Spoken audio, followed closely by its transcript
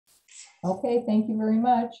Okay, thank you very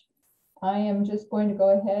much. I am just going to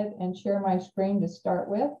go ahead and share my screen to start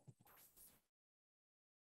with,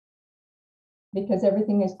 because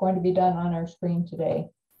everything is going to be done on our screen today.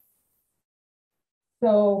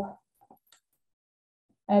 So,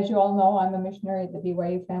 as you all know, I'm a missionary at the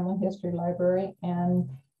BYU Family History Library, and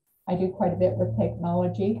I do quite a bit with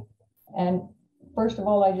technology. And first of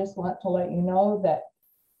all, I just want to let you know that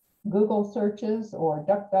Google searches or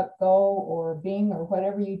DuckDuckGo or Bing or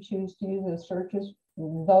whatever you choose to use as searches,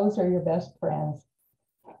 those are your best friends.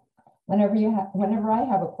 Whenever I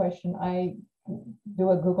have a question, I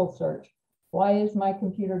do a Google search. Why is my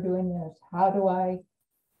computer doing this? How do I?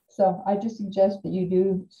 So I just suggest that you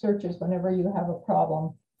do searches whenever you have a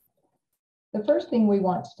problem. The first thing we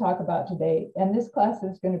want to talk about today, and this class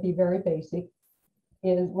is going to be very basic,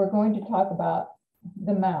 is we're going to talk about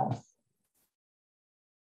the mouse.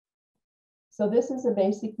 So this is a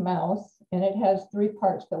basic mouse, and it has three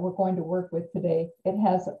parts that we're going to work with today. It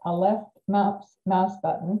has a left mouse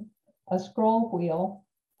button, a scroll wheel,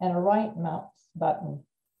 and a right mouse button.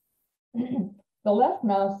 The left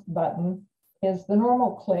mouse button is the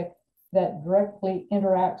normal click that directly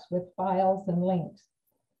interacts with files and links.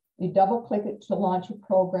 You double click it to launch a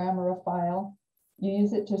program or a file. You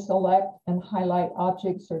use it to select and highlight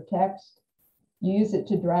objects or text. You use it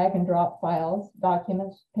to drag and drop files,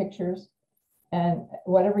 documents, pictures, and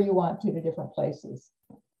whatever you want to different places.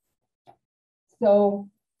 So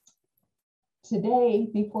today,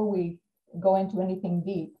 before we go into anything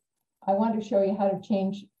deep, I want to show you how to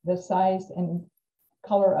change the size and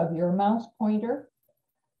color of your mouse pointer.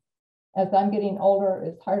 As I'm getting older,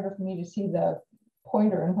 it's harder for me to see the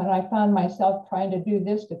pointer. And when I found myself trying to do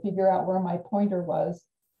this to figure out where my pointer was,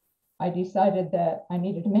 I decided that I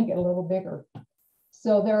needed to make it a little bigger.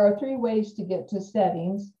 So there are three ways to get to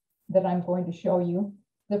settings that I'm going to show you.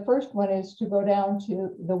 The first one is to go down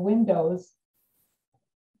to the Windows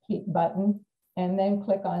key button and then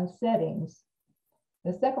click on Settings.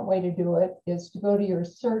 The second way to do it is to go to your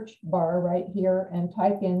search bar right here and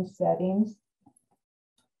type in Settings.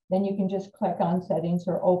 Then you can just click on Settings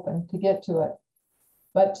or Open to get to it.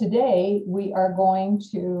 But today we are going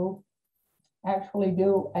to actually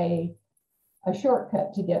do a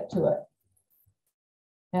shortcut to get to it.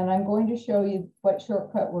 And I'm going to show you what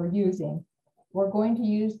shortcut we're using. We're going to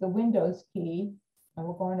use the Windows key, and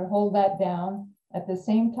we're going to hold that down at the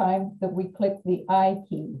same time that we click the I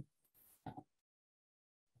key.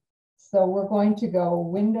 So we're going to go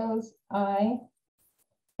Windows I,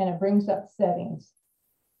 and it brings up Settings.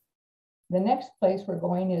 The next place we're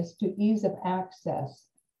going is to Ease of Access.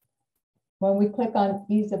 When we click on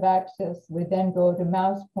Ease of Access, we then go to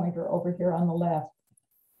Mouse Pointer over here on the left.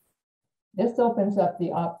 This opens up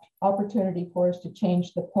the opportunity for us to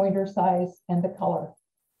change the pointer size and the color.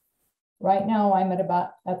 Right now I'm at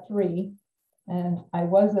about a 3, and I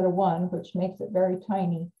was at a 1, which makes it very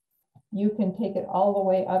tiny. You can take it all the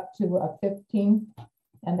way up to a 15,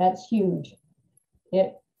 and that's huge.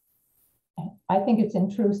 I think it's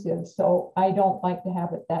intrusive, so I don't like to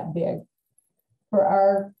have it that big. For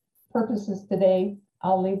our purposes today,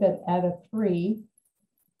 I'll leave it at a 3,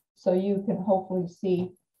 so you can hopefully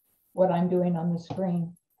see what I'm doing on the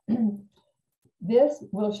screen. This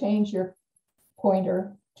will change your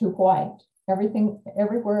pointer to white.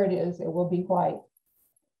 Everywhere it is, it will be white.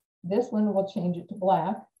 This one will change it to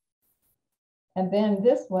black. And then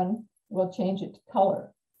this one will change it to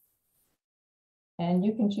color. And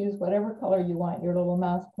you can choose whatever color you want your little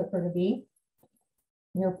mouse clicker to be,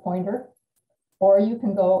 your pointer, or you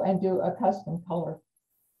can go and do a custom color.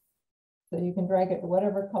 So you can drag it to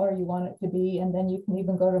whatever color you want it to be, and then you can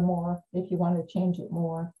even go to more if you want to change it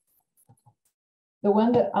more. The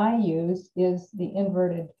one that I use is the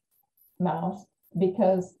inverted mouse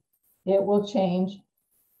because it will change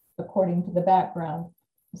according to the background.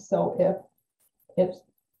 So if it's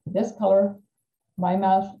this color, my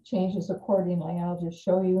mouse changes accordingly. I'll just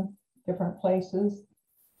show you different places.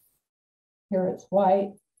 Here it's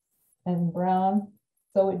white and brown.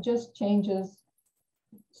 So it just changes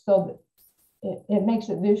so that it makes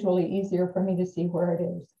it visually easier for me to see where it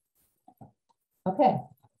is. Okay.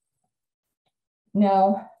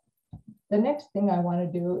 Now, the next thing I want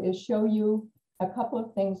to do is show you a couple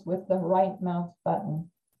of things with the right mouse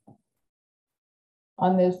button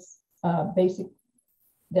on this basic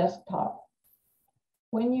desktop.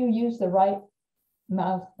 When you use the right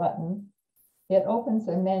mouse button, it opens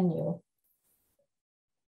a menu.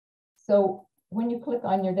 So when you click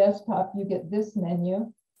on your desktop, you get this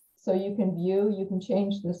menu. So you can view, you can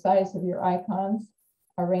change the size of your icons,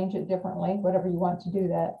 arrange it differently, whatever you want to do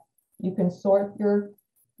that. You can sort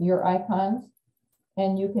your icons,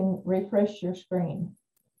 and you can refresh your screen.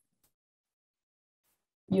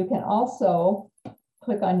 You can also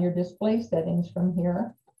click on your display settings from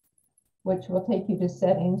here, which will take you to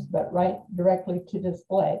settings, but right directly to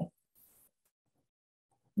display.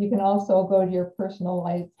 You can also go to your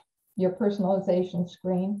personalization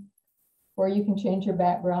screen, where you can change your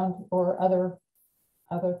background or other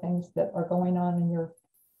things that are going on in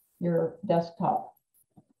your desktop.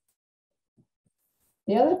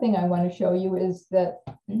 The other thing I want to show you is that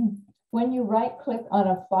when you right click on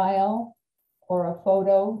a file or a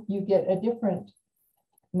photo, you get a different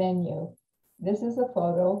menu. This is a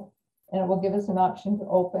photo, and it will give us an option to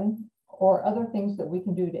open or other things that we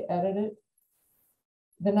can do to edit it.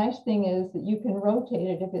 The nice thing is that you can rotate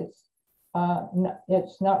it if it's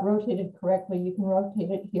not rotated correctly. You can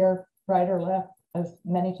rotate it here, right or left, as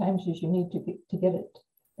many times as you need to get it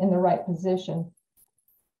in the right position.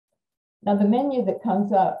 Now, the menu that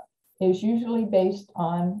comes up is usually based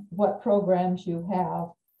on what programs you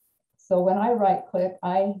have. So when I right click,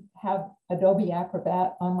 I have Adobe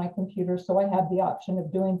Acrobat on my computer, so I have the option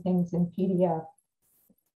of doing things in PDF.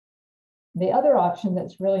 The other option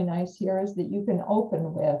that's really nice here is that you can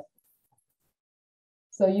open with.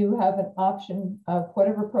 So you have an option of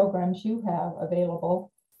whatever programs you have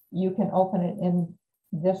available, you can open it in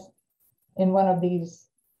one of these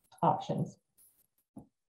options.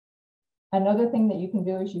 Another thing that you can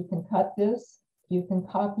do is you can cut this, you can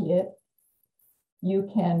copy it, you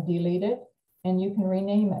can delete it, and you can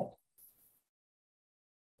rename it.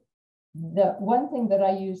 The one thing that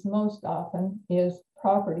I use most often is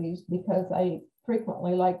properties, because I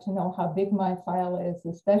frequently like to know how big my file is,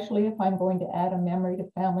 especially if I'm going to add a memory to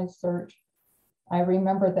Family Search. I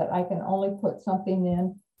remember that I can only put something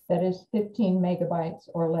in that is 15 megabytes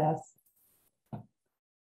or less.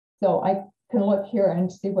 So I can look here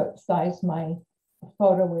and see what size my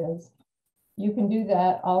photo is. You can do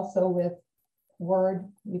that also with Word.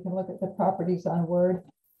 You can look at the properties on Word.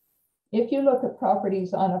 If you look at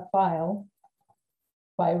properties on a file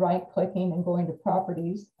by right-clicking and going to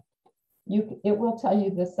properties, it will tell you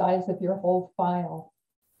the size of your whole file.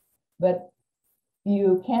 But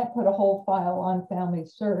you can't put a whole file on Family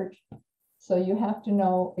Search, so you have to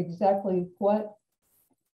know exactly what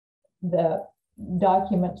the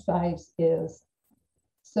document size is.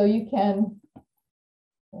 So you can,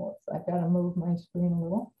 I've got to move my screen a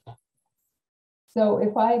little. So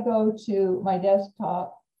if I go to my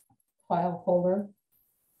desktop file folder,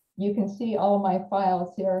 you can see all of my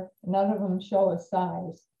files here. None of them show a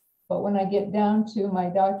size, but when I get down to my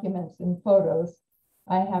documents and photos,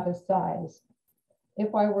 I have a size.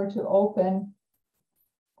 If I were to open,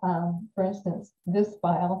 for instance, this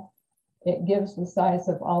file, it gives the size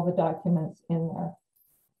of all the documents in there.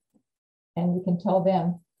 And you can tell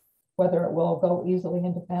them whether it will go easily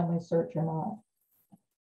into Family Search or not.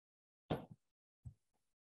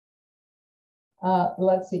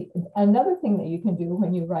 Let's see. Another thing that you can do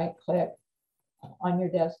when you right click on your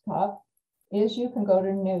desktop is you can go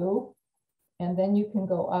to New, and then you can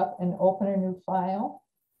go up and open a new file,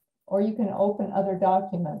 or you can open other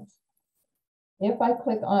documents. If I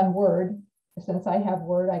click on Word, since I have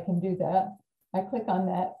Word, I can do that. I click on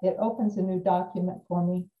that, it opens a new document for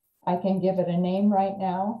me. I can give it a name right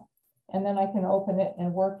now, and then I can open it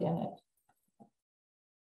and work in it.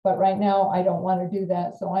 But right now I don't want to do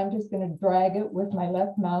that, so I'm just going to drag it with my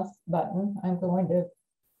left mouse button. I'm going to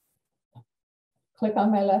click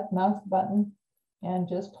on my left mouse button and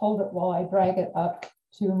just hold it while I drag it up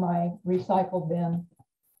to my recycle bin.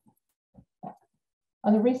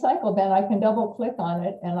 On the recycle bin, I can double click on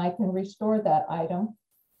it and I can restore that item.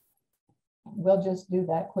 We'll just do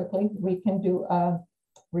that quickly. We can do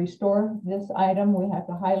restore this item. We have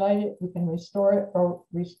to highlight it. We can restore it, or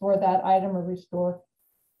restore that item, or restore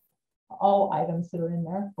all items that are in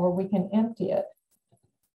there, or we can empty it.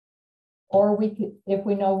 Or we could, if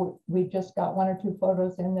we know we just got one or two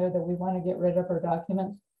photos in there that we want to get rid of, or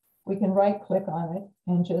documents, we can right click on it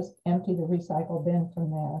and just empty the recycle bin from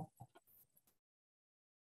there.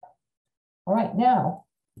 All right, now,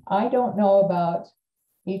 I don't know about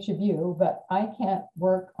each of you, but I can't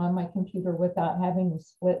work on my computer without having a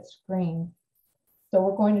split screen. So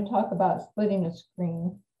we're going to talk about splitting a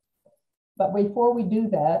screen. But before we do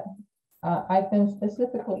that, I've been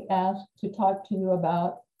specifically asked to talk to you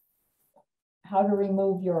about how to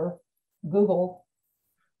remove your Google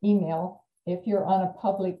email if you're on a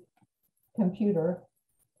public computer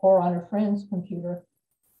or on a friend's computer.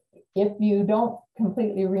 If you don't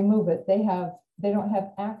completely remove it, they don't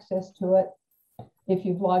have access to it if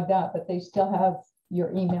you've logged out, but they still have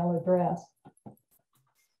your email address.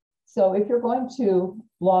 So if you're going to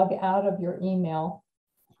log out of your email,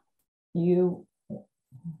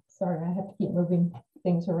 sorry, I have to keep moving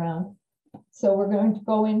things around. So we're going to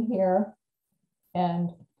go in here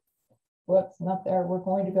and, whoops, not there. We're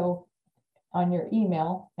going to go on your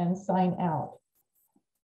email and sign out.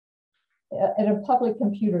 At a public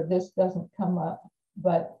computer, this doesn't come up,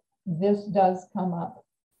 but this does come up.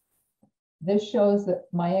 This shows that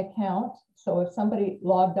my account. So if somebody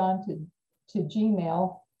logged on to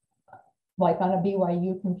Gmail, like on a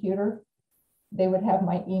BYU computer, they would have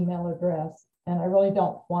my email address. And I really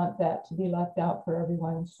don't want that to be left out for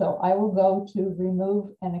everyone. So I will go to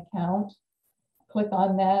remove an account, click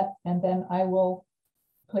on that, and then I will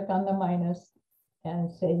click on the minus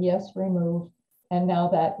and say yes, remove. And now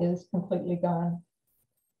that is completely gone.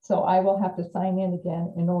 So I will have to sign in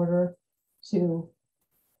again in order to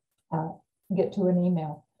get to an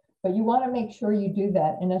email. But you want to make sure you do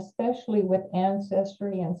that. And especially with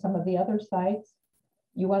Ancestry and some of the other sites,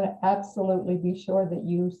 you want to absolutely be sure that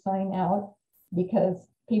you sign out, because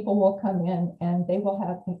people will come in and they will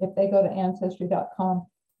have, if they go to ancestry.com,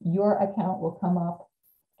 your account will come up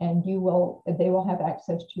and they will have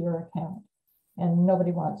access to your account, and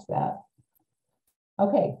nobody wants that.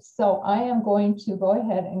 Okay, so I am going to go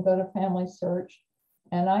ahead and go to Family Search,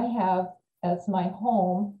 and I have as my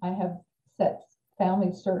home, I have set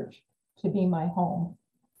Family Search to be my home.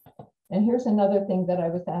 And here's another thing that I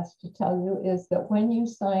was asked to tell you is that when you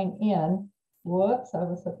sign in, whoops, I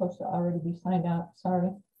was supposed to already be signed out. Sorry,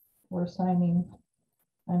 I'm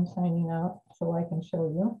signing out so I can show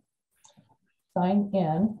you. Sign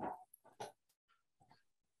in.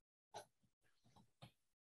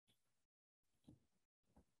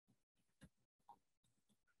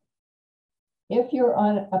 If you're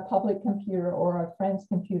on a public computer or a friend's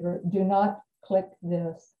computer, do not click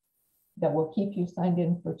this. That will keep you signed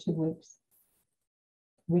in for 2 weeks.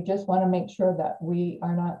 We just want to make sure that we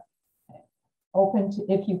are not open to,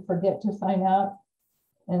 if you forget to sign out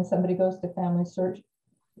and somebody goes to Family Search,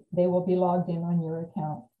 they will be logged in on your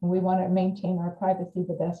account. And we want to maintain our privacy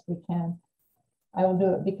the best we can. I will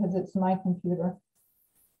do it because it's my computer.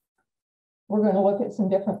 We're going to look at some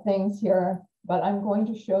different things here, but I'm going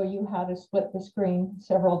to show you how to split the screen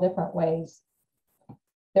several different ways.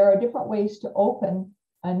 There are different ways to open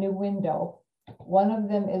a new window. One of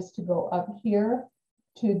them is to go up here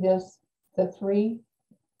to this, the 3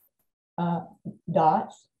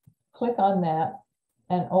 dots, click on that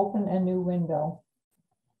and open a new window.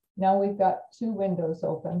 Now we've got 2 windows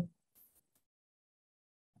open.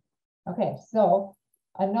 Okay, so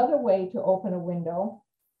another way to open a window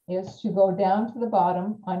is to go down to the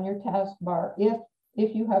bottom on your taskbar,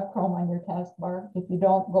 if you have Chrome on your taskbar. If you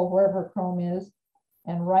don't, go wherever Chrome is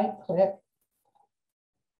and right click.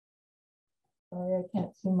 Sorry, I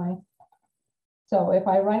can't see my. So if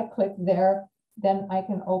I right click there, then I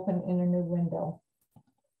can open in a new window.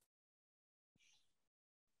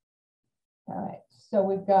 All right, so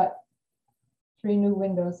we've got 3 new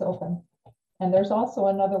windows open. And there's also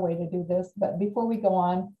another way to do this, but before we go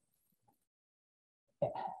on,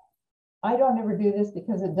 I don't ever do this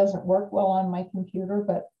because it doesn't work well on my computer,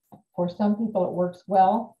 but for some people it works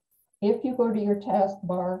well. If you go to your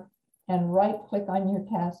taskbar and right click on your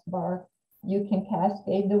taskbar, you can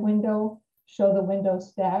cascade the window, show the window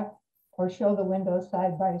stacked, or show the window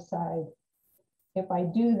side by side. If I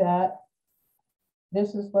do that,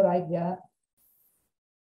 this is what I get.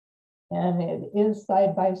 And it is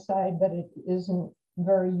side by side, but it isn't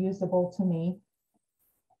very usable to me.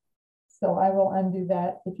 So I will undo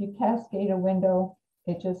that. If you cascade a window,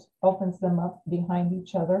 it just opens them up behind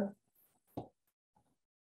each other.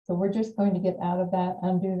 So we're just going to get out of that,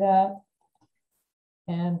 undo that.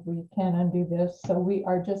 And we can undo this. So we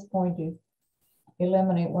are just going to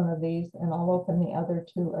eliminate one of these, and I'll open the other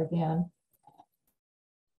 2 again,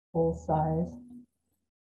 full size.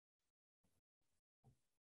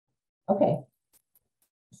 Okay,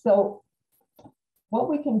 so what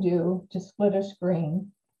we can do to split a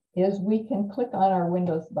screen is we can click on our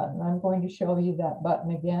Windows button. I'm going to show you that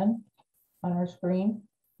button again on our screen,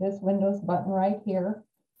 this Windows button right here.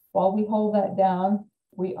 While we hold that down,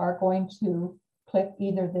 we are going to click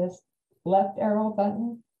either this left arrow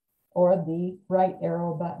button or the right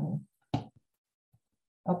arrow button.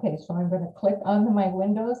 Okay, so I'm going to click on my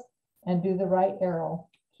Windows and do the right arrow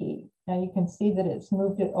key. Now you can see that it's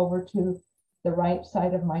moved it over to the right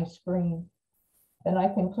side of my screen. Then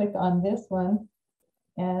I can click on this one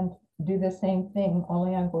and do the same thing,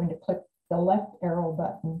 only I'm going to click the left arrow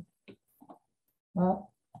button.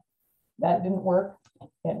 Well, that didn't work.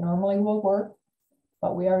 It normally will work,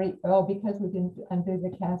 but we already, oh, because we didn't undo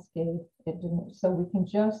the cascade, it didn't. So we can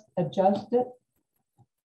just adjust it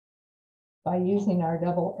by using our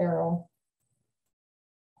double arrow.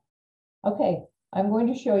 Okay, I'm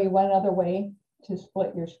going to show you one other way to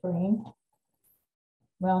split your screen.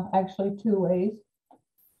 Well, actually 2 ways.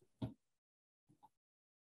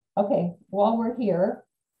 Okay, while we're here,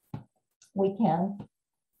 we can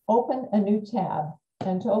open a new tab.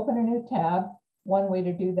 And to open a new tab, one way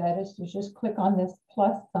to do that is to just click on this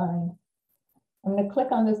plus sign. I'm going to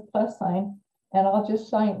click on this plus sign and I'll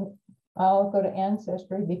go to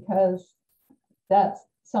Ancestry because that's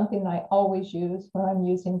something I always use when I'm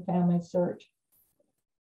using Family Search.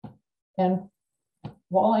 And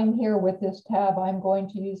while I'm here with this tab, I'm going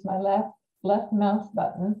to use my left mouse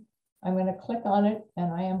button. I'm going to click on it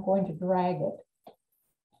and I am going to drag it.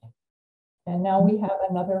 And now we have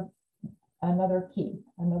another key,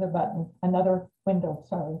 another button, another window,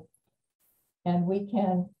 sorry. And we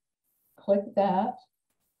can click that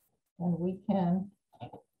and we can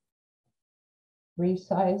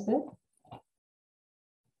resize it.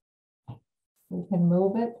 We can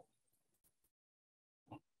move it.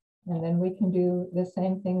 And then we can do the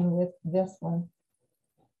same thing with this one.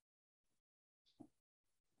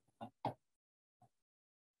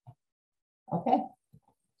 Okay,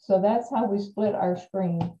 so that's how we split our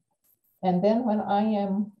screen. And then when I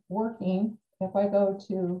am working, if I go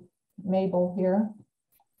to Mabel here,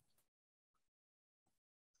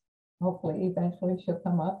 hopefully eventually she'll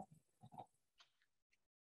come up.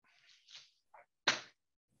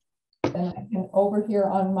 Then I can, over here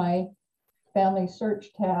on my Family Search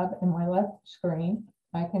tab in my left screen,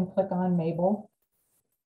 I can click on Mabel.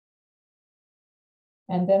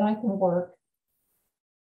 And then I can work.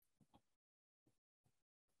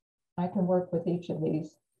 I can work with each of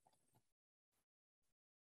these.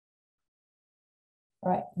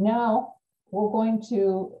 All right, now we're going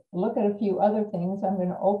to look at a few other things. I'm going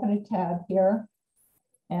to open a tab here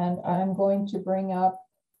and I'm going to bring up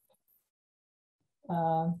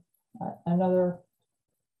another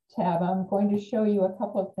tab. I'm going to show you a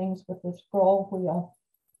couple of things with the scroll wheel.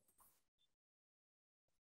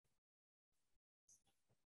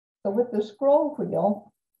 So with the scroll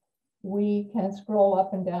wheel, we can scroll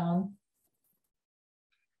up and down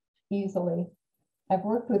easily. I've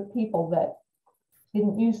worked with people that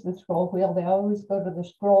didn't use the scroll wheel. They always go to the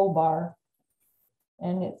scroll bar,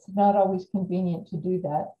 and it's not always convenient to do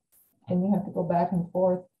that. And you have to go back and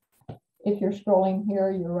forth. If you're scrolling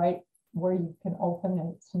here, you're right where you can open,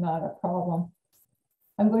 and it's not a problem.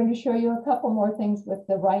 I'm going to show you a couple more things with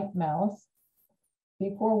the right mouse.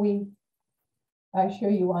 Before I show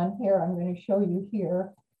you on here, I'm going to show you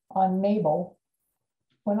here on Mabel.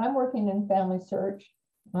 When I'm working in Family Search,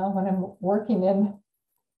 well, when I'm working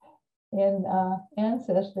in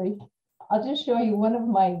Ancestry, I'll just show you one of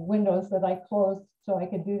my windows that I closed so I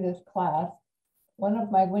could do this class. One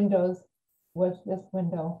of my windows was this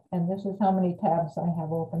window, and this is how many tabs I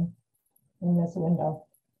have open in this window.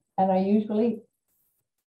 And I usually,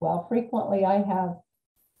 well, frequently I have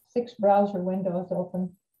 6 browser windows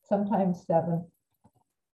open, sometimes 7.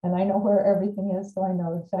 And I know where everything is, so I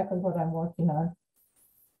know exactly what I'm working on.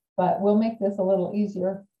 But we'll make this a little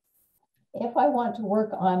easier. If I want to work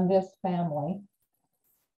on this family,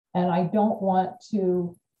 and I don't want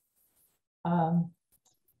to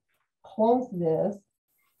close this,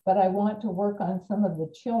 but I want to work on some of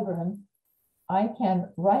the children, I can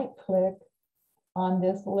right-click on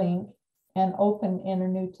this link and open in a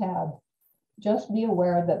new tab. Just be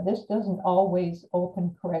aware that this doesn't always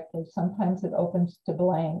open correctly. Sometimes it opens to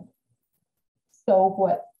blank. So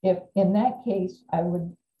what if in that case I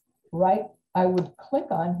would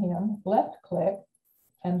click on him, left click,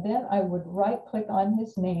 and then I would right click on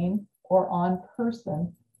his name or on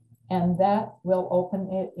person, and that will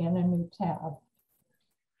open it in a new tab.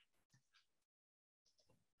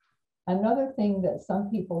 Another thing that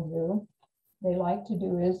some people do, they like to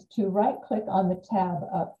do, is to right click on the tab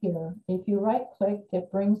up here. If you right click,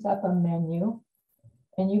 it brings up a menu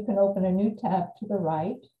and you can open a new tab to the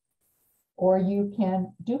right, or you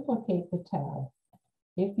can duplicate the tab.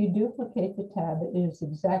 If you duplicate the tab, it is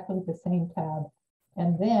exactly the same tab.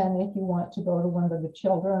 And then if you want to go to one of the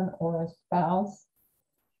children or a spouse,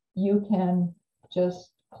 you can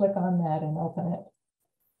just click on that and open it.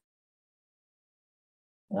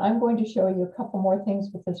 And I'm going to show you a couple more things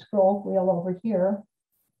with the scroll wheel over here.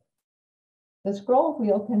 The scroll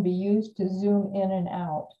wheel can be used to zoom in and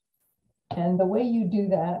out. And the way you do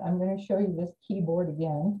that, I'm going to show you this keyboard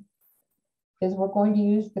again, is we're going to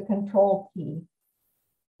use the control key.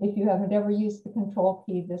 If you haven't ever used the control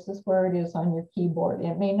key, this is where it is on your keyboard.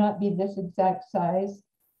 It may not be this exact size,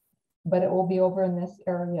 but it will be over in this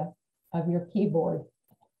area of your keyboard.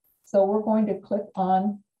 So we're going to click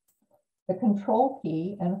on the control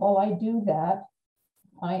key, and while I do that,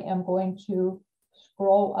 I am going to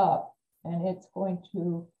scroll up, and it's going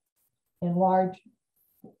to enlarge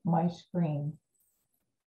my screen.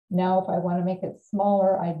 Now, if I want to make it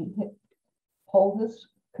smaller, I hold this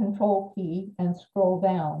control key and scroll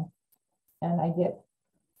down, and I get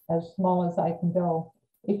as small as I can go.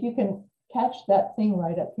 If you can catch that thing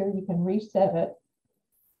right up here, you can reset it,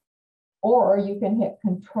 or you can hit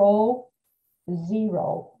Control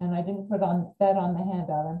 0, and I didn't put that on the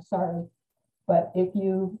handout, I'm sorry. But if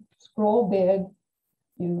you scroll big,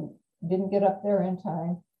 you didn't get up there in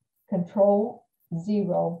time, Control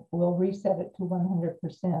 0 will reset it to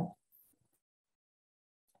 100%.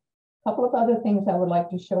 A couple of other things I would like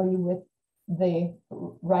to show you with the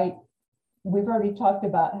right. We've already talked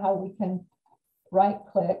about how we can right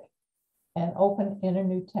click and open in a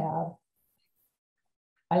new tab.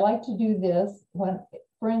 I like to do this when,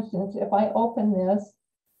 for instance, if I open this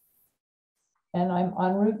and I'm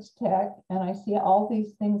on Roots Tech and I see all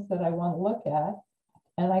these things that I want to look at,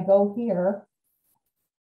 and I go here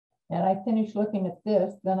and I finish looking at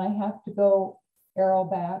this, then I have to go arrow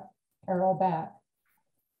back, arrow back.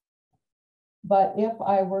 But if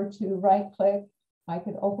I were to right click, I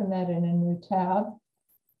could open that in a new tab.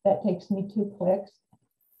 That takes me 2 clicks,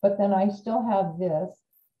 but then I still have this,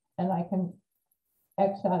 and I can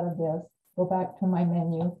X out of this, go back to my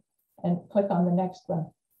menu and click on the next one.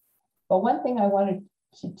 But one thing I wanted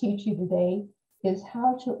to teach you today is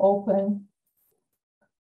how to open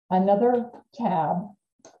another tab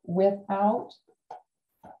without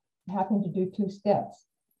having to do 2 steps.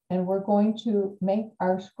 And we're going to make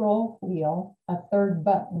our scroll wheel a 3rd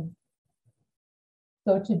button.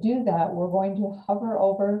 So to do that, we're going to hover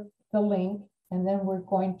over the link, and then we're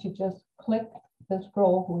going to just click the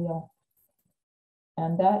scroll wheel.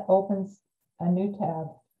 And that opens a new tab.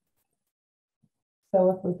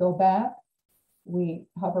 So if we go back, we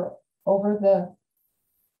hover over the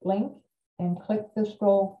link and click the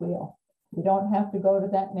scroll wheel. We don't have to go to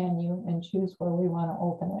that menu and choose where we want to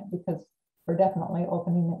open it, because we're definitely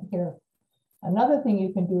opening it here. Another thing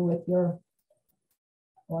you can do with your,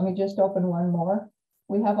 let me just open one more.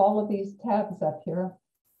 We have all of these tabs up here.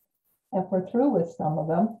 If we're through with some of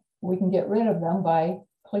them, we can get rid of them by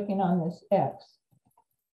clicking on this X.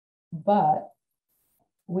 But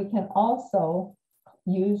we can also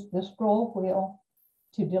use the scroll wheel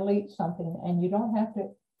to delete something, and you don't have to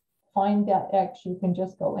find that X. You can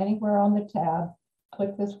just go anywhere on the tab,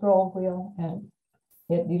 click the scroll wheel, and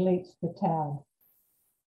it deletes the tab.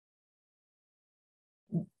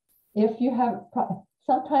 If you have,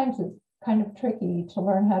 sometimes it's kind of tricky to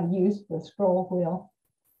learn how to use the scroll wheel.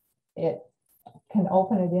 It can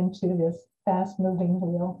open it into this fast moving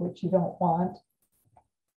wheel, which you don't want.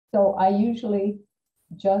 So I usually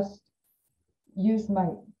just use my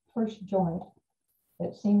first joint.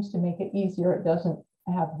 It seems to make it easier. It doesn't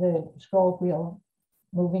have the scroll wheel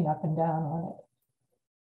moving up and down on it.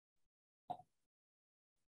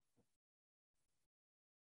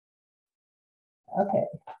 Okay,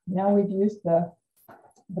 now we've used the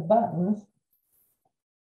buttons.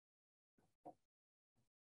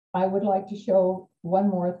 I would like to show one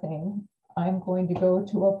more thing. I'm going to go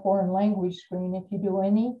to a foreign language screen. If you do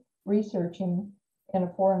any researching in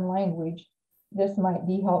a foreign language, this might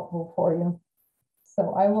be helpful for you.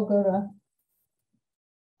 So I will go to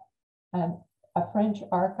a French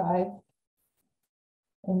archive,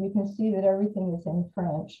 and you can see that everything is in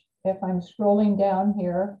French. If I'm scrolling down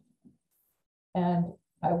here and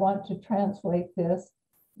I want to translate this,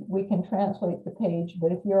 we can translate the page,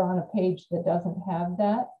 but if you're on a page that doesn't have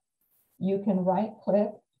that, you can right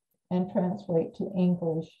click and translate to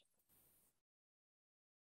English.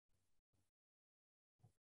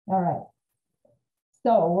 All right,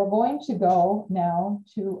 so we're going to go now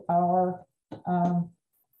to our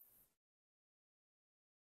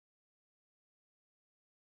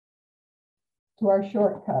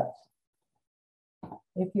shortcuts.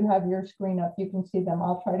 If you have your screen up, you can see them.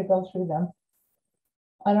 I'll try to go through them.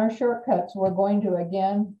 On our shortcuts, we're going to,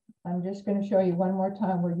 again, I'm just going to show you one more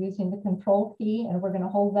time. We're using the control key, and we're going to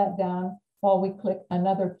hold that down while we click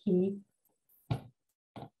another key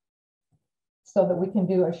so that we can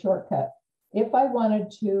do a shortcut. If I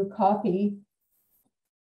wanted to copy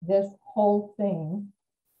this whole thing,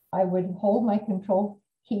 I would hold my control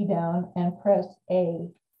key down and press A.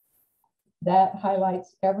 That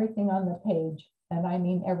highlights everything on the page, and I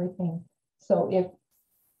mean everything. So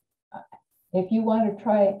if you want to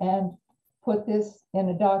try and put this in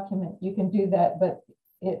a document, you can do that, but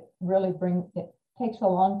it takes a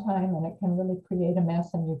long time, and it can really create a mess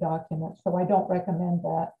in your document. So I don't recommend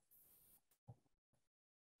that.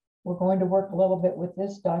 We're going to work a little bit with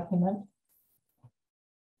this document.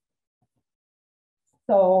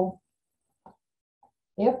 So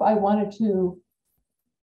if I wanted to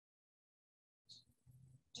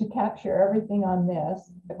to capture everything on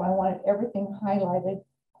this, if I wanted everything highlighted,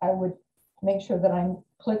 I would make sure that I'm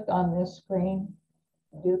clicked on this screen,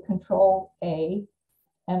 do Control A,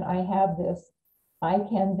 and I have this. I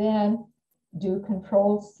can then do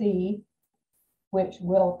Control C, which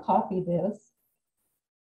will copy this,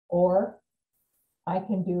 or I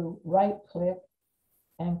can do right click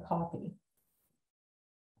and copy.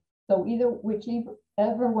 So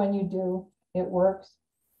whichever one you do, it works.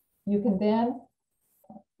 You can then,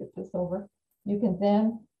 get this over, you can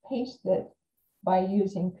then paste it by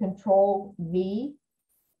using Control V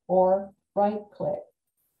or right click.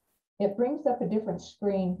 It brings up a different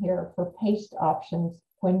screen here for paste options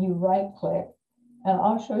when you right click, and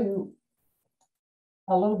I'll show you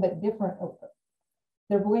a little bit different of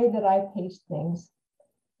the way that I paste things,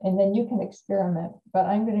 and then you can experiment, but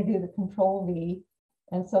I'm going to do the Control V,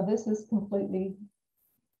 and so this is completely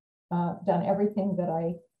done everything that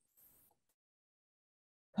I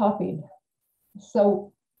copied.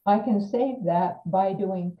 So I can save that by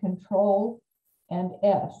doing Control and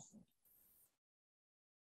S.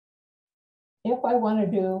 If I want to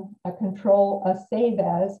do a save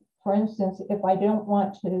as, for instance, if I don't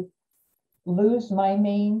want to lose my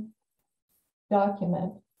main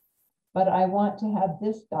document, but I want to have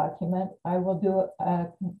this document, I will do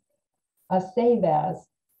a save as.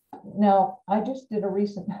 Now, I just did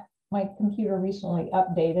my computer recently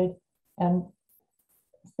updated, and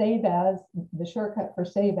save as, the shortcut for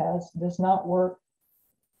save as does not work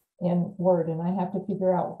in Word, and I have to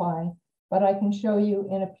figure out why, but I can show you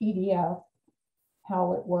in a PDF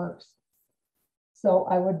how it works. So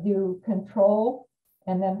I would do Control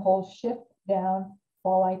and then hold Shift down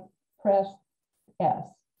while I press S,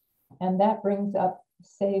 and that brings up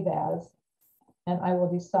save as, and I will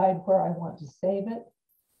decide where I want to save it,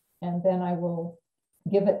 and then I will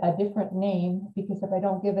give it a different name, because if I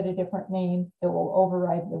don't give it a different name, it will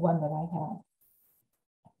override the one that I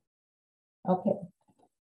have. Okay,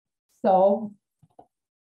 so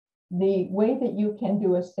the way that you can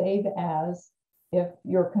do a save as, if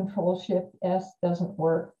your Control Shift S doesn't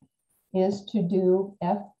work, is to do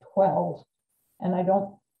F12. And I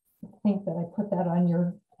don't think that I put that on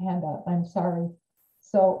your handout, I'm sorry.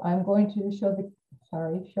 So I'm going to show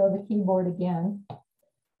the keyboard again,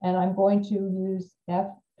 and I'm going to use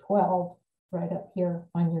F12 right up here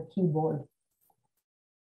on your keyboard.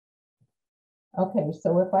 Okay,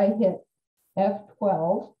 so if I hit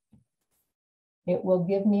F12, it will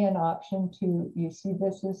give me an option to, you see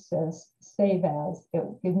this says save as, it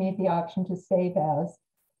will give me the option to save as,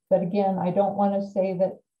 but again, I don't want to save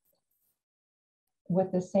it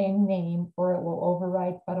with the same name or it will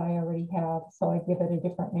override what I already have, so I give it a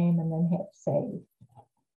different name and then hit save.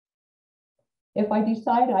 If I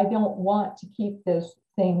decide I don't want to keep this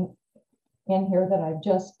thing in here that I've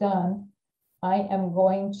just done, I am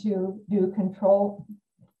going to do Control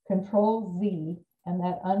Z, and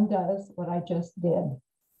that undoes what I just did.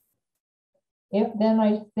 If then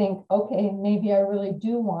I think, okay, maybe I really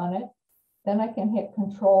do want it, then I can hit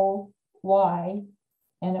Control Y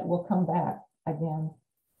and it will come back again.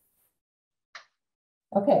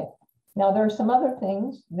 Okay, now there are some other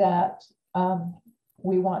things that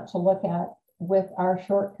we want to look at with our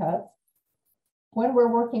shortcuts. When we're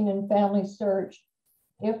working in Family Search,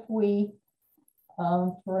 if we,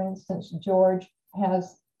 for instance, George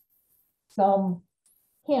has some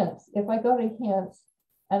hints. If I go to hints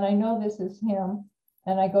and I know this is him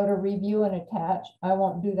and I go to review and attach, I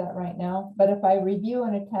won't do that right now, but if I review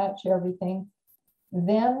and attach everything,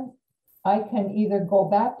 then I can either go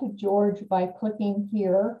back to George by clicking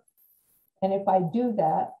here, and if I do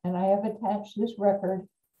that and I have attached this record,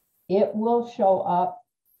 it will show up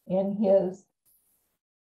in his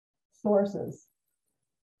sources.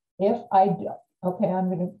 If I do, okay, I'm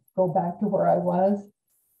going to go back to where I was.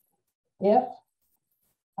 If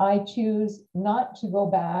I choose not to go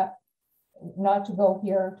back, not to go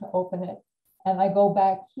here to open it, and I go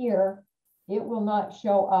back here, it will not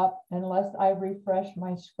show up unless I refresh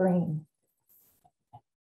my screen.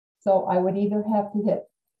 So I would either have to hit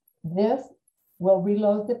this, will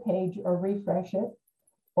reload the page or refresh it,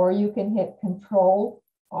 or you can hit Control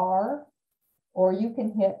R, or you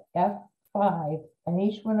can hit F5, and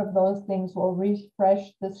each one of those things will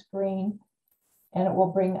refresh the screen and it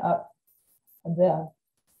will bring up the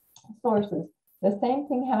sources. The same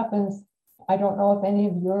thing happens, I don't know if any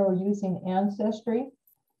of you are using Ancestry,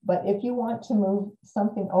 but if you want to move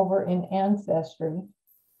something over in Ancestry,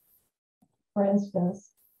 for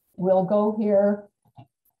instance, we'll go here,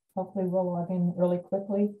 hopefully we'll log in really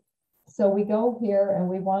quickly. So we go here and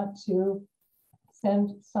we want to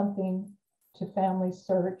send something to Family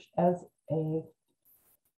Search as a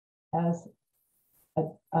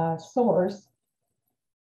source.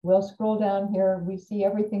 We'll scroll down here. We see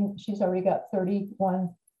everything. She's already got 31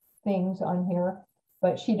 things on here,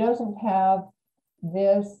 but she doesn't have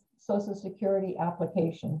this Social Security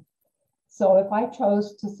application. So if I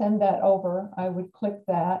chose to send that over, I would click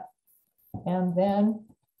that, and then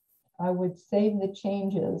I would save the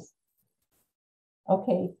changes.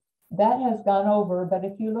 Okay, that has gone over, but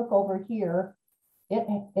if you look over here,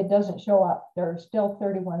 it doesn't show up. There are still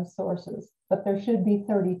 31 sources, but there should be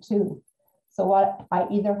 32. So what I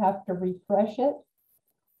either have to refresh it,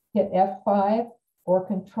 hit F5 or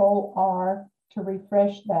Control R to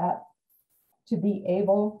refresh that to be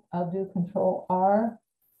able, I'll do Control R.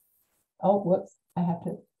 Oh, whoops, I have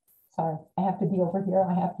to be over here.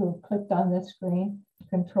 I have to have clicked on this screen,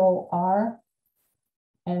 Control R,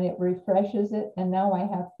 and it refreshes it. And now I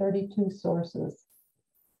have 32 sources.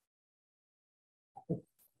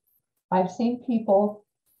 I've seen people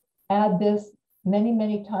add this many,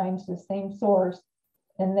 many times, the same source,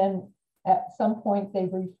 and then at some point they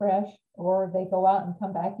refresh or they go out and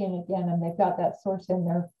come back in again, and they've got that source in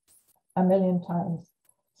there a million times.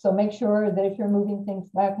 So make sure that if you're moving things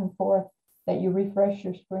back and forth, that you refresh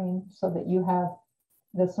your screen so that you have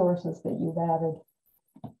the sources that you've added.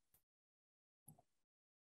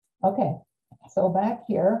 Okay, so back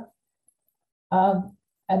here,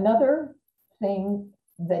 another thing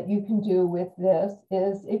that you can do with this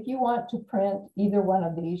is if you want to print either one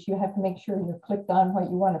of these, you have to make sure you're clicked on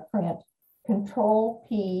what you want to print. Control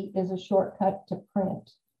P is a shortcut to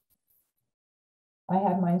print. I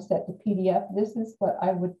have mine set to PDF. This is what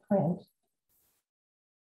I would print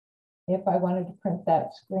if I wanted to print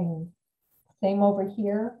that screen. Same over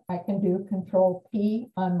here. I can do Control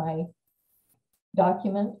P on my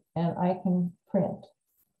document and I can print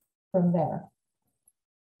from there.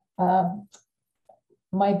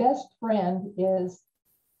 My best friend is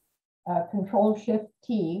Control Shift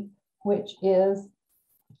T, which is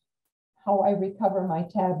how I recover my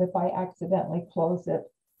tab if I accidentally close it.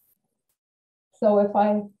 So if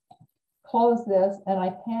I close this and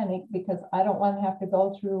I panic because I don't want to have to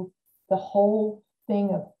go through the whole thing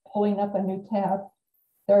of pulling up a new tab,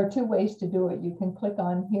 there are two ways to do it. You can click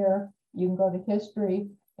on here, you can go to History,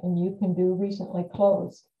 and you can do Recently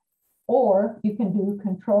Closed. Or you can do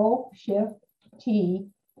Control Shift T,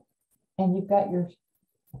 and you've got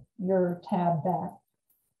your tab back.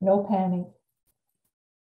 No panic.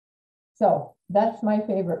 So that's my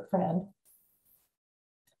favorite friend.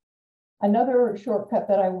 Another shortcut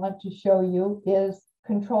that I want to show you is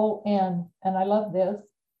Control N, and I love this.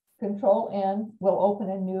 Control N will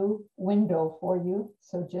open a new window for you.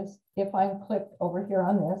 So just if I'm clicked over here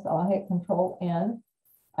on this, I'll hit Control N,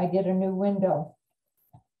 I get a new window.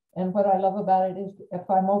 And what I love about it is if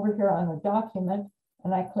I'm over here on a document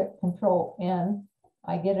and I click Control N,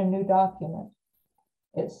 I get a new document.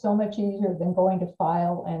 It's so much easier than going to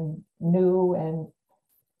File and New and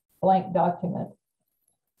Blank Document.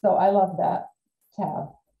 So I love that tab.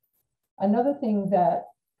 Another thing that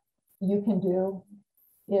you can do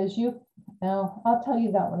is now I'll tell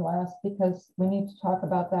you that one last because we need to talk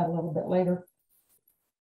about that a little bit later.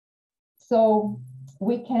 So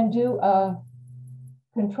we can do a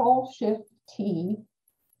Control Shift T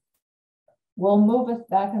will move us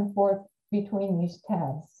back and forth between these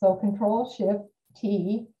tabs. So Control Shift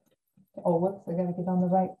T, oh, whoops, I gotta get on the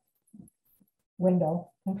right window.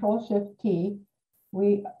 Control Shift T,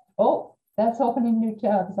 oh, that's opening new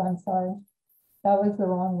tabs, I'm sorry. That was the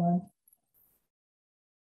wrong one.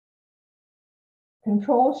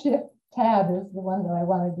 Control Shift Tab is the one that I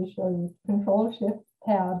wanted to show you. Control Shift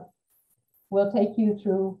Tab will take you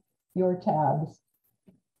through your tabs.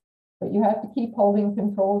 But you have to keep holding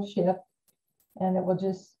Control Shift and it will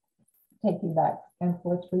just take you back and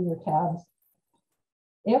forth through your tabs.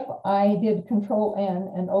 If I did Control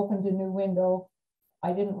N and opened a new window,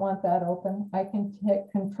 I didn't want that open. I can hit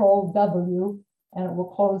Control W and it will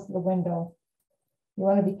close the window. You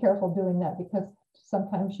want to be careful doing that because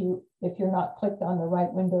sometimes if you're not clicked on the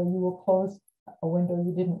right window, you will close a window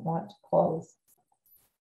you didn't want to close.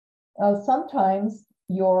 Sometimes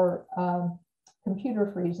your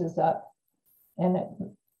computer freezes up and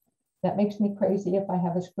that makes me crazy if I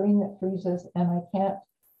have a screen that freezes and I can't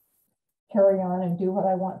carry on and do what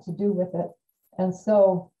I want to do with it. And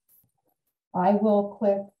so I will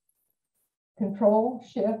click Control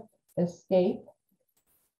Shift Escape,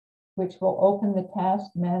 which will open the task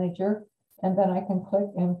manager, and then I can click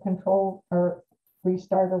and control or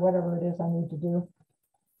restart or whatever it is I need to do.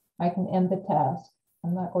 I can end the task.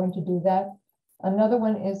 I'm not going to do that. Another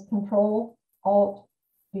one is Control Alt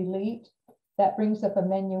Delete. That brings up a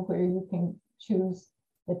menu where you can choose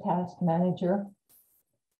the task manager.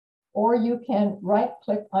 Or you can right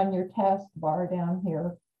click on your taskbar down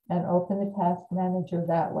here and open the task manager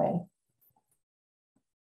that way.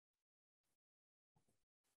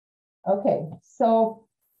 Okay, so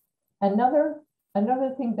another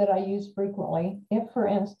thing that I use frequently, if for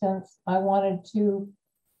instance, I wanted to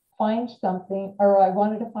find something, or I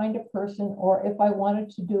wanted to find a person, or if I wanted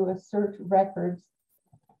to do a search records,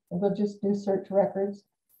 we'll just do search records.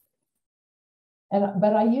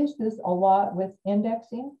 But I use this a lot with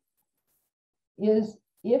indexing, is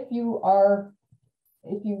if you are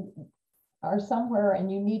somewhere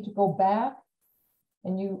and you need to go back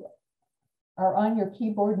and you are on your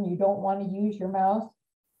keyboard and you don't want to use your mouse,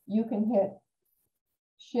 you can hit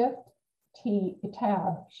Shift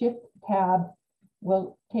Tab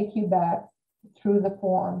will take you back through the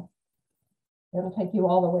form. It'll take you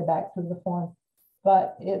all the way back through the form,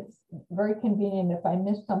 but it's very convenient. If I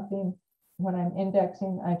miss something when I'm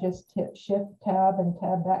indexing, I just hit Shift Tab and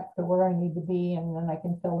tab back to where I need to be, and then I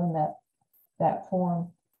can fill in that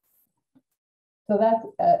form. So that's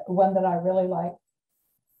one that I really like.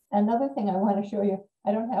 Another thing I want to show you,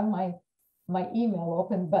 I don't have my email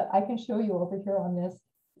open, but I can show you over here on this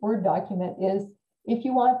Word document, is if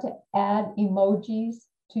you want to add emojis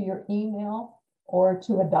to your email or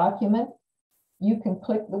to a document, you can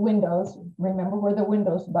click the Windows, remember where the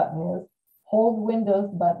Windows button is, hold Windows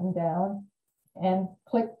button down and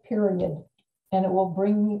click period, and it will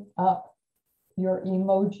bring up your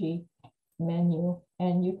emoji menu,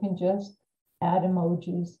 and you can just add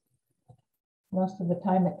emojis. Most of the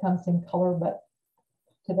time it comes in color, but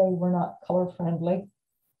today we're not color friendly.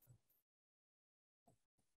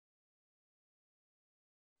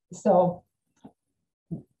 So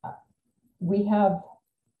we have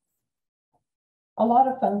a lot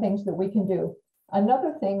of fun things that we can do.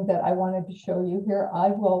 Another thing that I wanted to show you here, I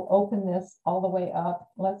will open this all the way up.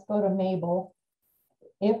 Let's go to Mabel.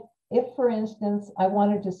 If for instance, I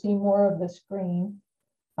wanted to see more of the screen,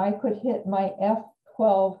 I could hit my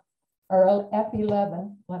F12 or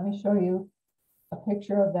F11. Let me show you a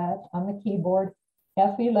picture of that on the keyboard.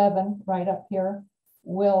 F11 right up here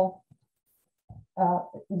will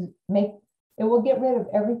it will get rid of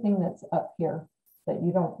everything that's up here that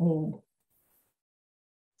you don't need.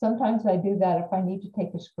 Sometimes I do that if I need to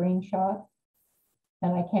take a screenshot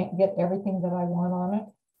and I can't get everything that I want on it.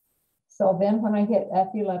 So then when I hit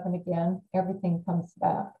F11 again, everything comes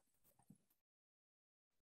back.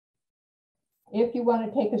 If you want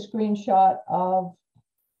to take a screenshot of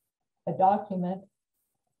a document,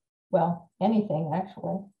 well, anything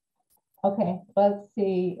actually. Okay, let's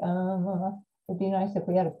see. It'd be nice if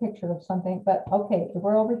we had a picture of something, but okay, if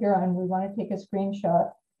we're over here and we want to take a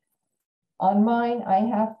screenshot. On mine, I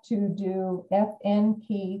have to do FN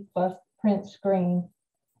key plus print screen.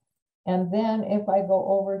 And then if I go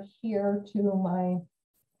over here to my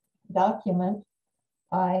document,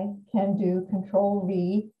 I can do Control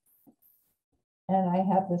V, and I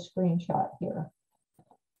have the screenshot here.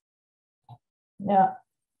 Now,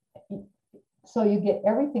 so you get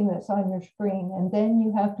everything that's on your screen, and then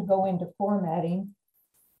you have to go into formatting.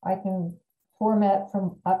 I can format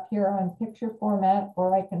from up here on picture format,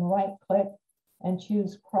 or I can right click and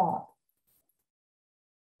choose crop.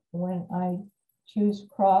 When I choose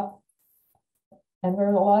crop, and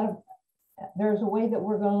there's a way that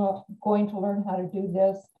we're going to learn how to do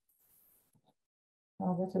this.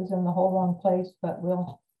 Oh, this is in the whole wrong place, but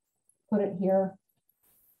we'll put it here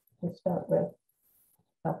to start with.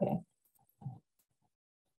 Okay.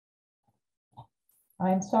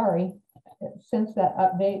 I'm sorry, since that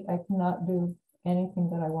update, I cannot do anything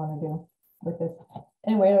that I want to do with this.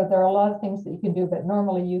 Anyway, there are a lot of things that you can do, but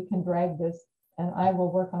normally you can drag this, and I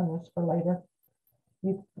will work on this for later.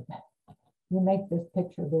 You make this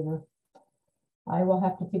picture bigger. I will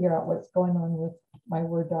have to figure out what's going on with my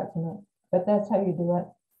Word document, but that's how you do it.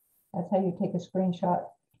 That's how you take a screenshot.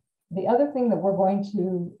 The other thing that we're going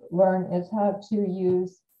to learn is how to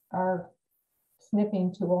use our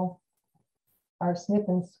snipping tool, our snip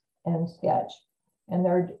and sketch. And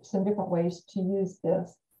there are some different ways to use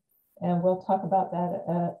this, and we'll talk about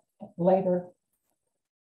that later.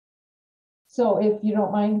 So if you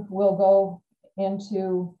don't mind, we'll go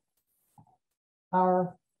into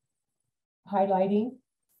our highlighting.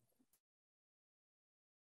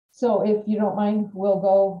 So if you don't mind, we'll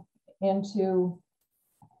go into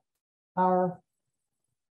our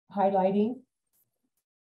highlighting.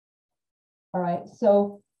 All right,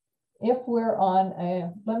 so if we're on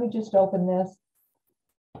let me just open this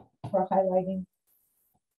for highlighting.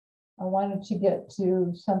 I wanted to get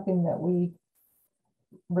to something that we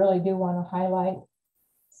really do want to highlight.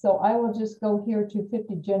 So I will just go here to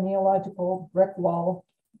 50 genealogical brick wall,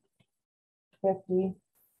 50.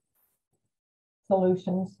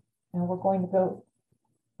 solutions, and we're going to go,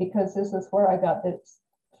 because this is where I got this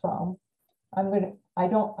from.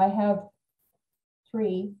 I have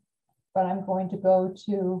 3, but I'm going to go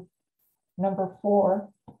to number 4.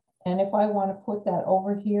 And if I want to put that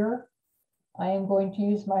over here, I am going to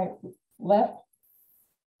use my left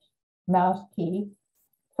mouse key.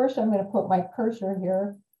 First, I'm going to put my cursor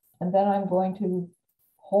here, and then I'm going to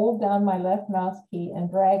hold down my left mouse key and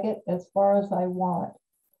drag it as far as I want.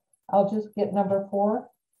 I'll just get number 4.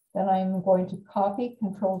 Then I'm going to copy,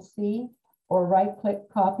 Control C, or right click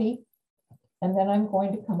copy. And then I'm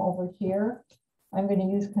going to come over here. I'm going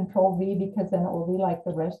to use Control V because then it will be like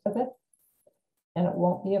the rest of it. And it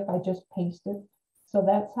won't be if I just paste it. So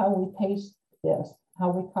that's how we paste this,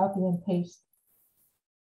 how we copy and paste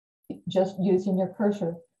just using your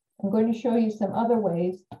cursor. I'm going to show you some other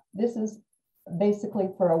ways. This is basically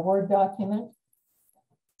for a Word document.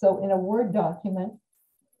 So in a Word document,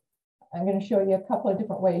 I'm going to show you a couple of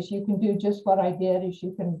different ways. You can do just what I did, is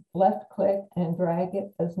you can left click and drag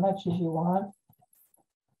it as much as you want.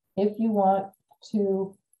 If you want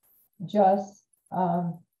to just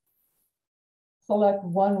select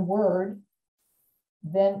one word,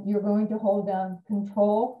 then you're going to hold down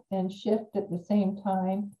Control and Shift at the same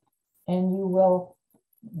time, and you will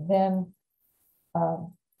then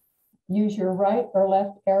use your right or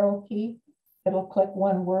left arrow key. It'll click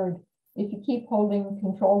one word. If you keep holding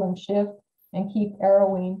Control and Shift and keep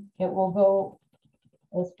arrowing, it will go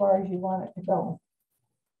as far as you want it to go.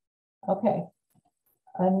 Okay.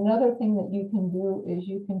 Another thing that you can do is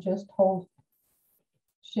you can just hold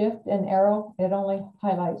Shift and arrow. It only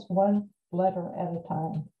highlights one letter at a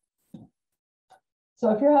time.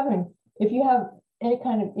 So if you have any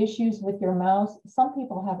kind of issues with your mouse, some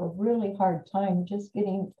people have a really hard time just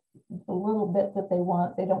getting the little bit that they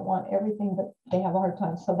want. They don't want everything, but they have a hard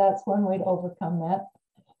time. So that's one way to overcome that.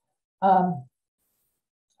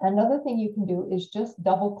 Another thing you can do is just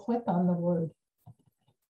double click on the word,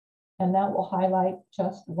 and that will highlight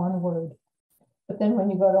just one word. But then when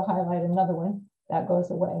you go to highlight another one, that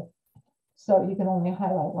goes away. So you can only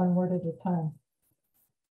highlight one word at a time.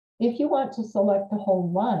 If you want to select a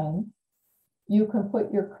whole line, you can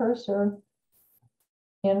put your cursor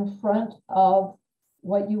in front of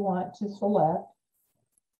what you want to select.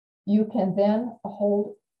 You can then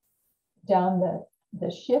hold down the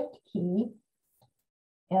Shift key,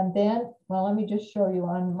 and then, well, let me just show you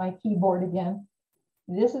on my keyboard again.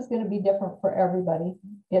 This is going to be different for everybody.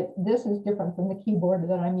 This is different from the keyboard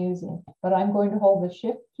that I'm using, but I'm going to hold the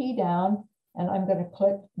Shift key down, and I'm going to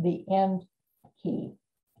click the End key.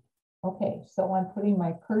 Okay, so I'm putting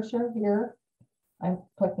my cursor here. I'm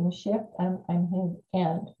clicking Shift, and I'm hitting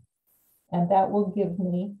End, and that will give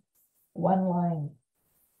me one line.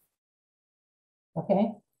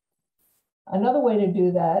 Okay. Another way to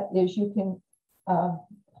do that is you can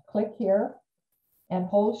click here and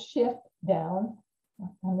hold Shift down.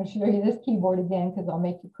 I'm going to show you this keyboard again because I'll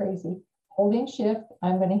make you crazy. Holding Shift,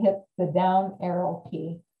 I'm going to hit the down arrow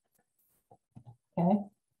key. Okay.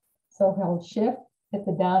 So hold Shift, hit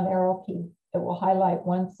the down arrow key. It will highlight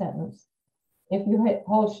one sentence. If you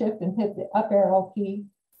hold Shift and hit the up arrow key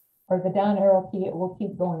or the down arrow key, it will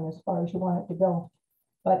keep going as far as you want it to go.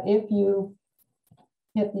 But if you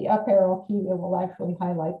hit the up arrow key, it will actually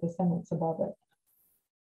highlight the sentence above it.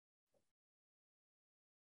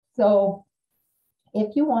 So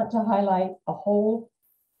if you want to highlight a whole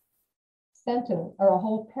sentence or a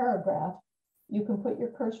whole paragraph, you can put your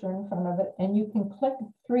cursor in front of it and you can click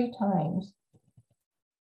 3 times.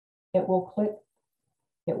 It will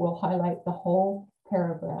highlight the whole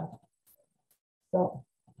paragraph. So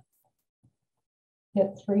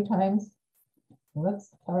hit 3 times.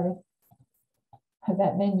 Whoops, sorry.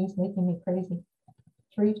 That menu's making me crazy.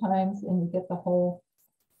 3 times and you get the whole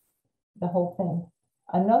thing.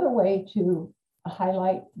 Another way to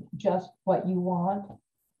highlight just what you want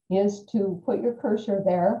is to put your cursor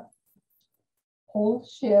there, hold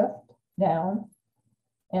Shift down,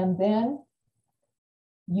 and then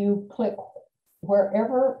you click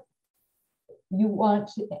wherever you want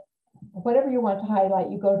to, whatever you want to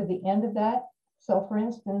highlight, you go to the end of that. So for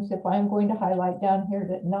instance, if I'm going to highlight down here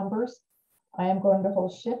the numbers, I am going to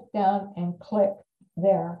hold Shift down and click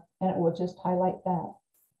there, and it will just highlight that.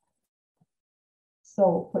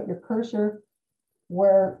 So put your cursor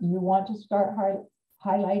where you want to start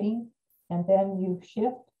highlighting, and then you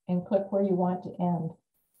Shift and click where you want to end.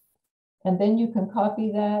 And then you can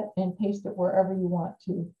copy that and paste it wherever you want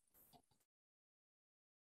to.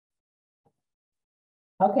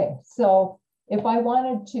 Okay, so if I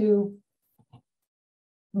wanted to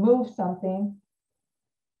move something,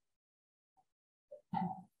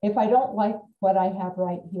 if I don't like what I have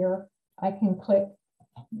right here, I can click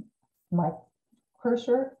my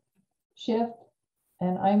cursor, shift,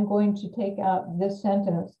 and I'm going to take out this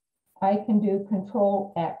sentence. I can do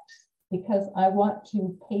Control X because I want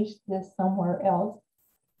to paste this somewhere else.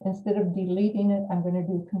 Instead of deleting it, I'm going to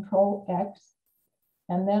do Control X.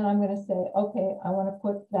 And then I'm going to say, okay, I want to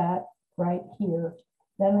put that right here.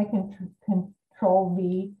 Then I can Control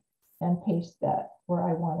V and paste that where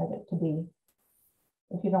I wanted it to be.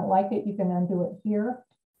 If you don't like it, you can undo it here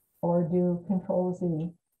or do Control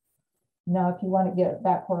Z. Now, if you want to get it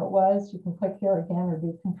back where it was, you can click here again or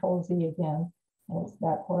do Control Z again. And it's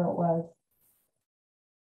back where it was.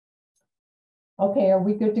 Okay, are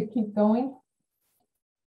we good to keep going?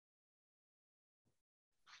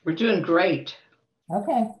 We're doing great.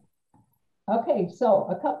 Okay. Okay, so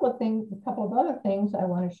a couple of other things I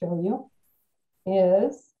want to show you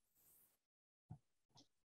is,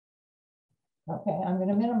 okay, I'm going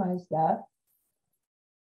to minimize that.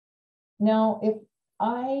 Now, if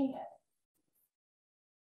I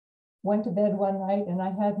went to bed one night and I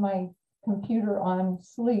had my computer on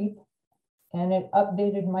sleep and it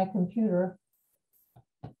updated my computer,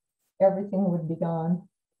 everything would be gone.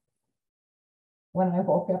 When I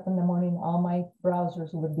woke up in the morning, all my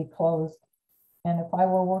browsers would be closed. And if I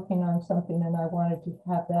were working on something and I wanted to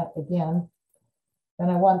have that again, then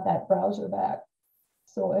I want that browser back.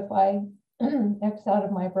 So if I X out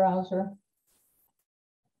of my browser,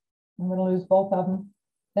 I'm going to lose both of them.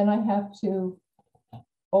 Then I have to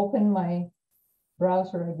open my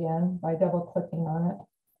browser again by double clicking on it.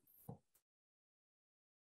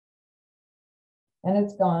 And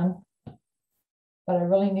it's gone, but I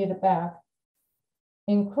really need it back.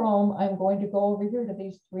 In Chrome, I'm going to go over here to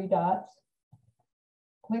these three dots,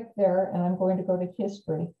 click there, and I'm going to go to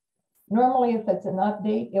History. Normally, if it's an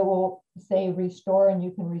update, it will say Restore, and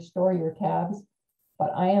you can restore your tabs.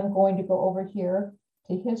 But I am going to go over here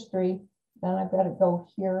to History. Then I've got to go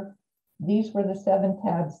here. These were the 7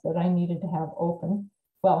 tabs that I needed to have open.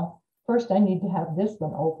 Well, first I need to have this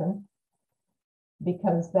one open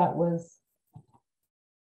because that was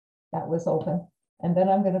open. And then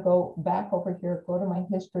I'm going to go back over here, go to my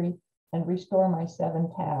history and restore my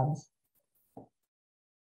 7 tabs.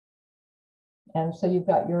 And so you've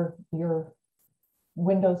got your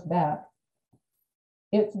windows back.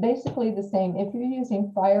 It's basically the same. If you're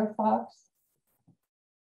using Firefox,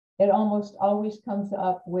 it almost always comes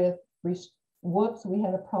up with, whoops, we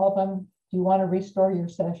had a problem. Do you want to restore your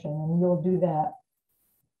session? And you'll do that.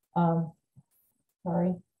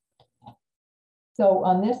 Sorry. So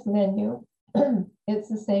on this menu, it's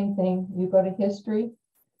the same thing. You go to history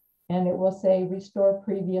and it will say restore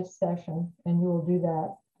previous session, and you will do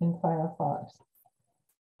that in Firefox.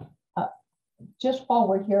 Just while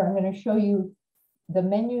we're here, I'm going to show you the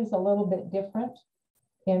menus a little bit different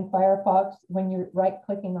in Firefox. When you're right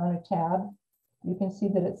clicking on a tab, you can see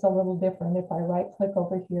that it's a little different. If I right click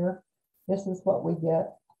over here, this is what we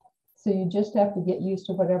get. So you just have to get used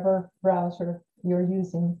to whatever browser you're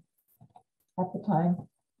using at the time.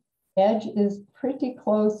 Edge is pretty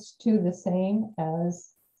close to the same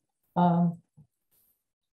as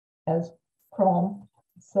Chrome.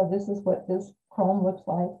 So this is what this Chrome looks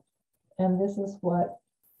like, and this is what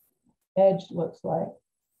Edge looks like.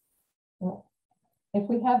 If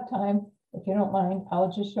we have time, if you don't mind,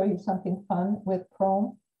 I'll just show you something fun with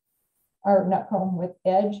Chrome, or not Chrome, with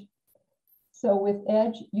Edge. So with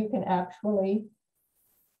Edge, you can actually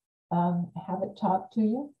have it talk to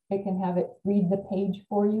you. It can have it read the page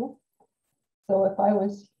for you. So if I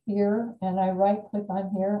was here and I right click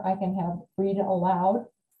on here, I can have read aloud,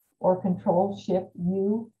 or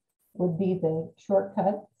Control-Shift-U would be the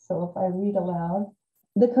shortcut. So if I read aloud.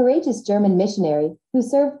 The Courageous German Missionary Who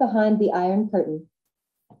Served Behind the Iron Curtain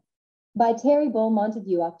by Terry Bull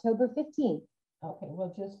Montague, October 15th. Okay,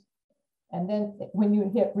 well just, and then when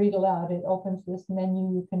you hit read aloud, it opens this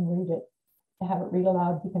menu. You can read it, have it read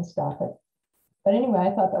aloud, you can stop it. But anyway,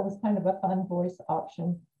 I thought that was kind of a fun voice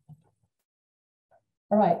option.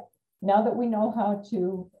 All right, now that we know how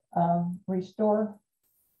to restore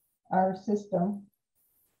our system,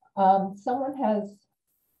 someone has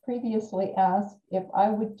previously asked if I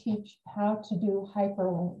would teach how to do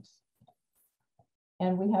hyperlinks.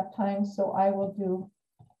 And we have time, so I will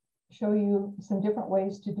show you some different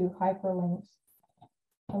ways to do hyperlinks.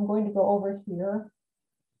 I'm going to go over here.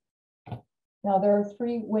 Now there are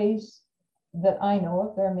 3 ways that I know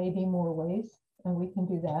of. There may be more ways, and we can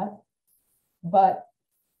do that. But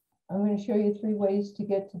I'm going to show you 3 ways to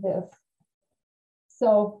get to this.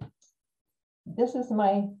 So this is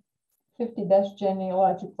my 50 best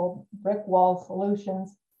genealogical brick wall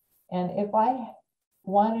solutions. And if I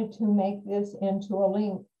wanted to make this into a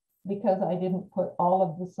link, because I didn't put all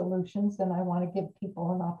of the solutions and I want to give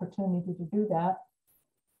people an opportunity to do that.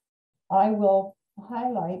 I will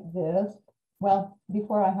highlight this. Well,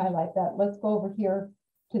 before I highlight that, let's go over here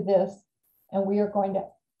to this, and we are going to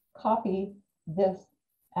copy this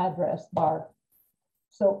address bar.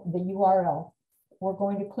 So the URL, we're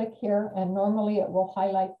going to click here, and normally it will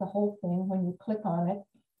highlight the whole thing. When you click on it,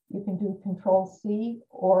 you can do Control-C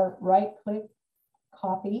or right-click,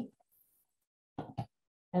 copy.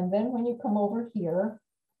 And then when you come over here,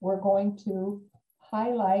 we're going to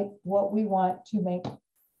highlight what we want to make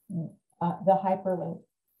the hyperlink.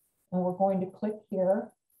 And we're going to click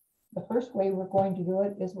here. The first way we're going to do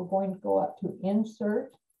it is we're going to go up to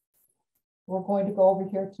Insert. We're going to go over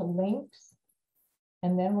here to Links,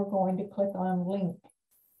 and then we're going to click on Link.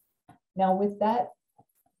 Now with that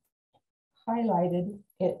highlighted,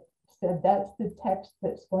 it said that's the text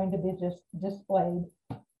that's going to be just displayed.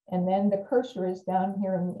 And then the cursor is down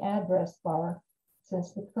here in the address bar.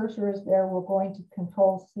 Since the cursor is there, we're going to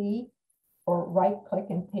Control-C or right-click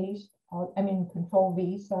and paste.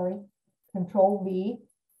 Control-V, sorry, Control-V.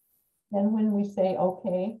 Then when we say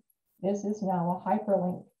OK, this is now a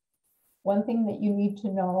hyperlink. One thing that you need to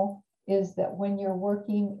know is that when you're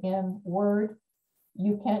working in Word,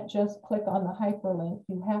 you can't just click on the hyperlink.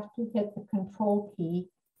 You have to hit the Control key,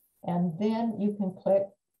 and then you can click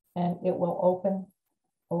and it will open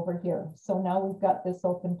over here. So now we've got this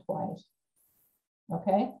open twice.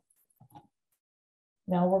 Okay.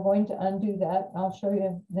 Now we're going to undo that. I'll show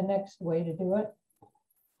you the next way to do it.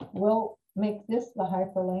 We'll make this the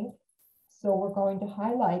hyperlink. So we're going to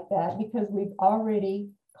highlight that because we've already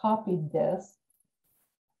copied this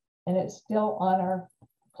and it's still on our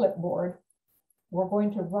clipboard. We're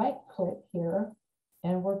going to right click here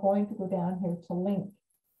and we're going to go down here to link.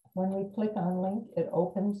 When we click on link, it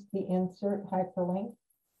opens the insert hyperlink.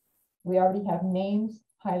 We already have names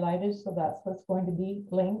highlighted, so that's what's going to be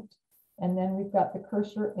linked. And then we've got the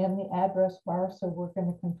cursor in the address bar, so we're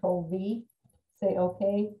going to Control-V, say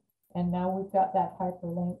OK, and now we've got that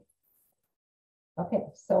hyperlink. Okay,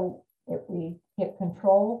 so if we hit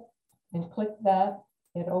Control and click that,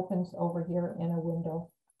 it opens over here in a window.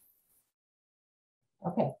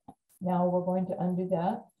 Okay, now we're going to undo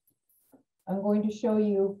that. I'm going to show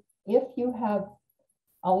you if you have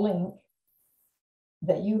a link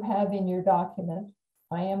that you have in your document.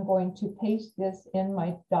 I am going to paste this in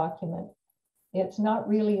my document. It's not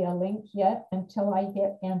really a link yet until I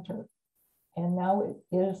hit enter. And now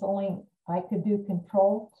it is a link. I could do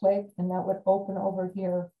Control, click, and that would open over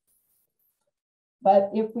here. But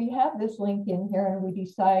if we have this link in here and we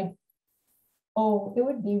decide, oh, it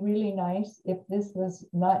would be really nice if this was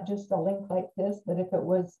not just a link like this, but if it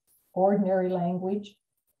was ordinary language,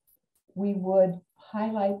 we would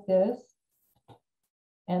highlight this,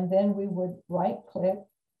 and then we would right click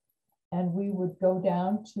and we would go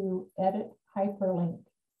down to edit hyperlink.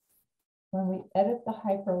 When we edit the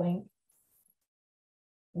hyperlink,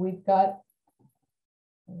 we've got,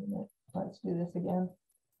 let's do this again.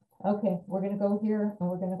 Okay, we're going to go here and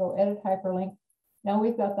we're going to go edit hyperlink. Now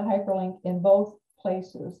we've got the hyperlink in both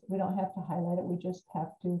places. We don't have to highlight it, we just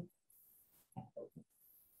have to.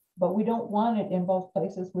 But we don't want it in both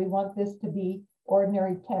places. We want this to be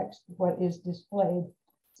ordinary text, what is displayed.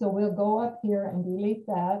 So we'll go up here and delete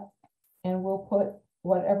that, and we'll put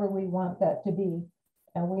whatever we want that to be.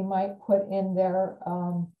 And we might put in there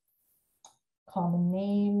common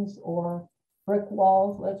names or brick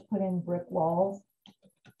walls. Let's put in brick walls.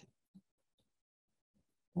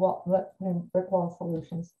 Well, let's put in brick wall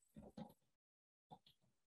solutions.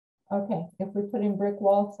 Okay, if we put in brick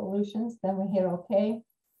wall solutions, then we hit OK,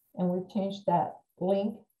 and we've changed that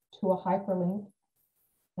link to a hyperlink,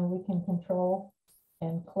 and we can Control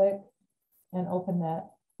and click and open that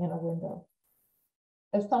in a window.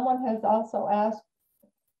 As someone has also asked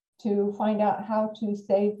to find out how to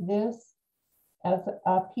save this as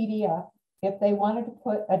a PDF, if they wanted to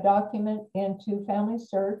put a document into Family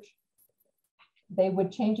Search, they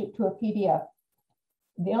would change it to a PDF.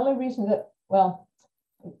 The only reason that, well,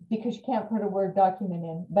 because you can't put a Word document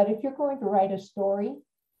in, but if you're going to write a story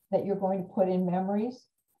that you're going to put in memories,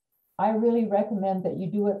 I really recommend that you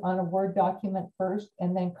do it on a Word document first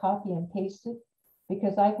and then copy and paste it,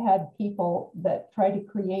 because I've had people that try to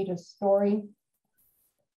create a story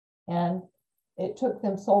and it took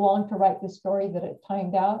them so long to write the story that it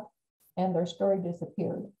timed out and their story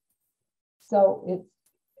disappeared. So it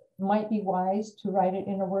might be wise to write it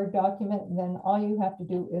in a Word document, and then all you have to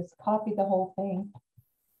do is copy the whole thing,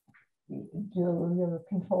 do your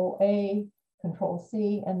Control-A,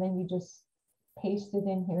 Control-C, and then you just paste it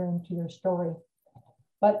in here into your story.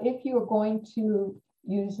 But if you are going to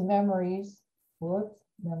use memories, whoops,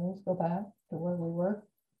 memories, go back to where we were.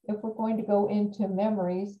 If we're going to go into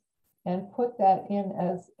memories and put that in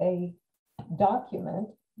as a document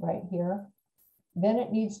right here, then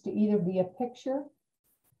it needs to either be a picture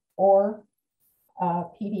or a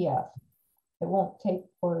PDF. It won't take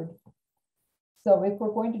Word. So if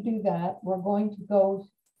we're going to do that, we're going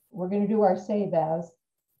to do our save as.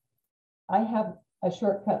 I have a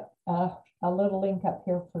shortcut, a little link up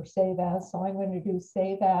here for save as, so I'm going to do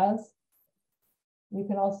save as. You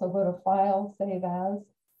can also go to File, Save As.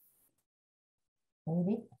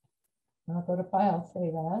 Maybe. I'll go to File,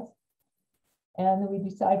 Save As. And then we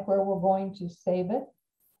decide where we're going to save it.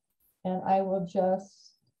 And I will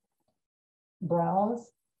just browse.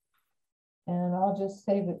 And I'll just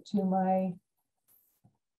save it to my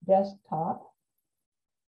desktop.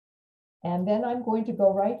 And then I'm going to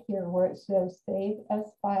go right here where it says Save as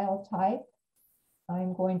File Type.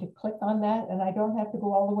 I'm going to click on that, and I don't have to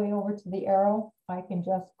go all the way over to the arrow. I can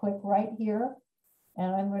just click right here,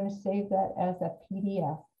 and I'm going to save that as a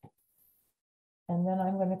PDF. And then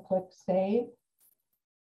I'm going to click Save.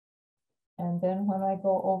 And then when I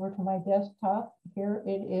go over to my desktop, here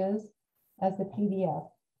it is as a PDF.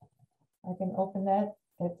 I can open that,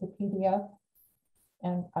 it's a PDF,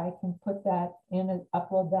 and I can put that in and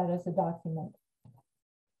upload that as a document.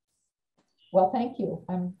 Well, thank you.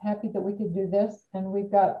 I'm happy that we could do this, and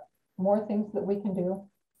we've got more things that we can do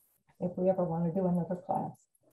if we ever want to do another class.